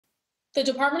The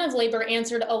Department of Labor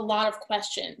answered a lot of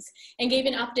questions and gave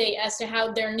an update as to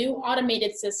how their new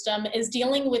automated system is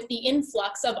dealing with the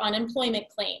influx of unemployment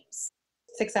claims.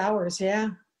 6 hours, yeah,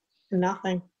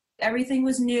 nothing. Everything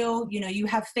was new. You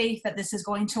have faith that this is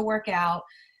going to work out.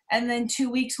 And then 2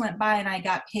 weeks went by and I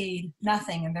got paid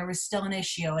nothing, and there was still an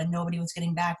issue and nobody was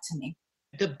getting back to me.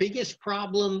 The biggest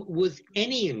problem with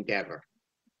any endeavor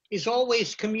is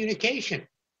always communication,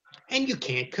 and you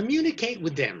can't communicate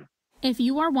with them. If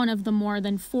you are one of the more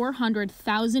than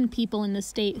 400,000 people in the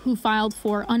state who filed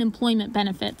for unemployment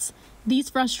benefits, these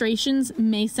frustrations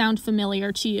may sound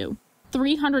familiar to you.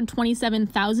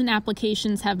 327,000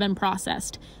 applications have been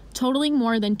processed, totaling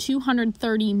more than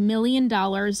 $230 million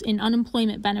in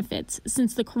unemployment benefits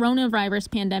since the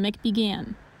coronavirus pandemic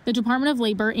began. The Department of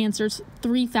Labor answers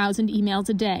 3,000 emails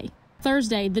a day.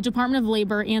 Thursday, the Department of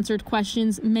Labor answered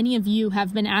questions many of you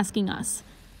have been asking us,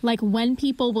 like when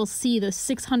people will see the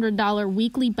 $600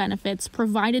 weekly benefits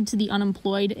provided to the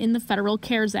unemployed in the Federal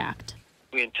CARES Act.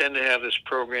 We intend to have this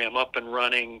program up and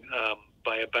running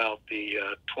by about the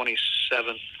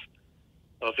 27th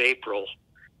of April,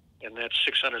 and that's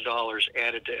 $600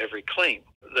 added to every claim.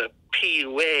 The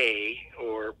PUA,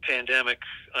 or Pandemic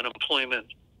Unemployment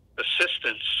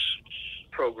Assistance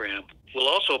Program, will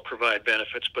also provide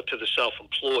benefits, but to the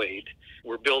self-employed.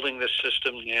 We're building this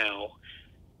system now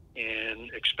and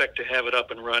expect to have it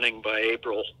up and running by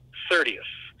April 30th.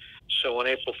 So on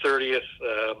April 30th,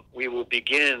 we will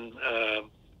begin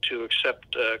to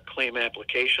accept claim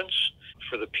applications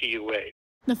for the PUA.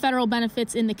 The federal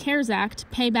benefits in the CARES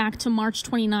Act pay back to March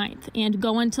 29th and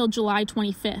go until July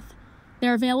 25th.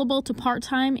 They're available to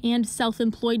part-time and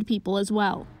self-employed people as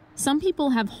well. Some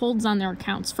people have holds on their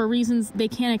accounts for reasons they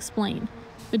can't explain.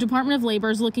 The Department of Labor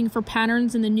is looking for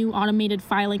patterns in the new automated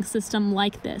filing system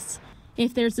like this.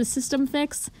 If there's a system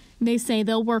fix, they say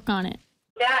they'll work on it.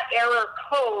 That error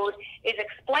code is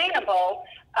explainable,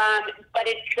 but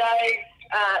it does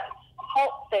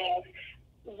halt things.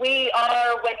 When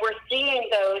we're seeing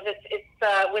those, it's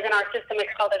within our system,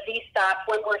 it's called a V-stop.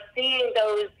 When we're seeing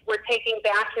those, we're taking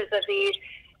batches of these,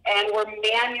 and we're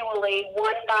manually,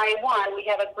 one by one, we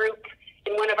have a group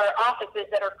in one of our offices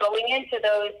that are going into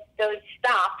those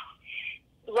stops,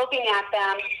 looking at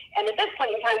them, and at this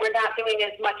point in time, we're not doing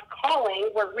as much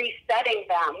calling, we're resetting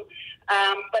them,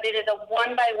 but it is a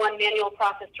one-by-one manual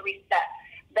process to reset.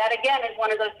 That, again, is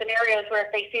one of those scenarios where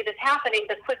if they see this happening,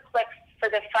 the quick clicks for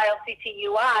the file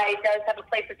CTUI does have a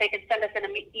place that they can send us an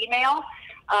email,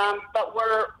 but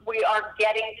we are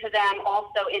getting to them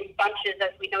also in bunches as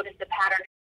we notice the pattern.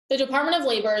 The Department of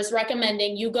Labor is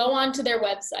recommending you go onto their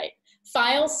website,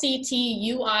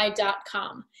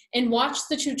 filectui.com, and watch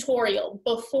the tutorial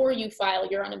before you file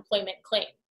your unemployment claim.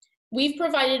 We've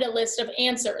provided a list of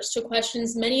answers to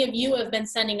questions many of you have been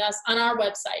sending us on our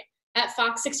website at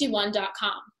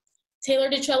fox61.com. Taylor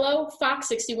DiCello, Fox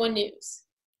 61 News.